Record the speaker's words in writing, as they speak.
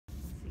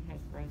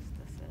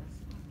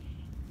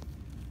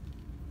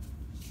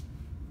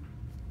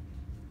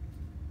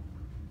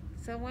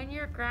So when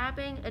you're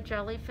grabbing a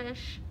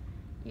jellyfish,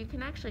 you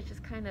can actually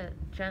just kind of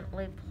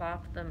gently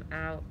plop them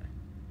out.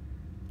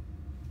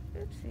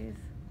 Oopsies.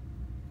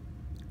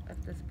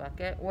 Of this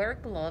bucket. Wear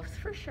gloves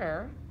for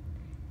sure.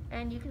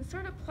 And you can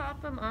sort of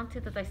plop them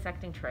onto the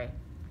dissecting tray.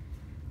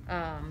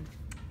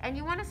 And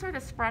you want to sort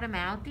of spread them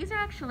out. These are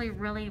actually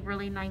really,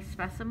 really nice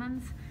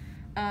specimens.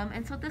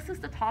 And so this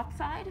is the top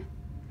side.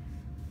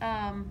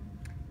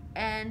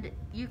 And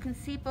you can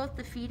see both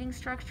the feeding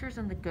structures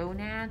and the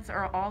gonads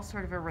are all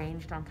sort of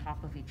arranged on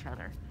top of each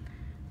other.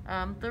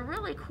 The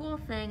really cool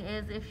thing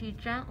is if you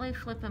gently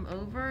flip them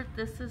over,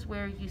 this is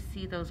where you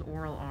see those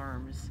oral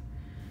arms.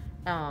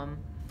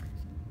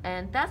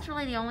 And that's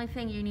really the only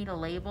thing you need a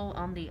label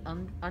on the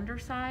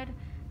underside.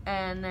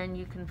 And then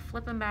you can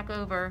flip them back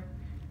over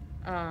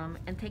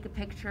and take a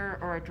picture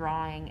or a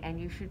drawing, and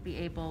you should be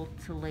able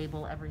to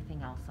label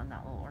everything else on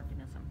that little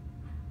organism.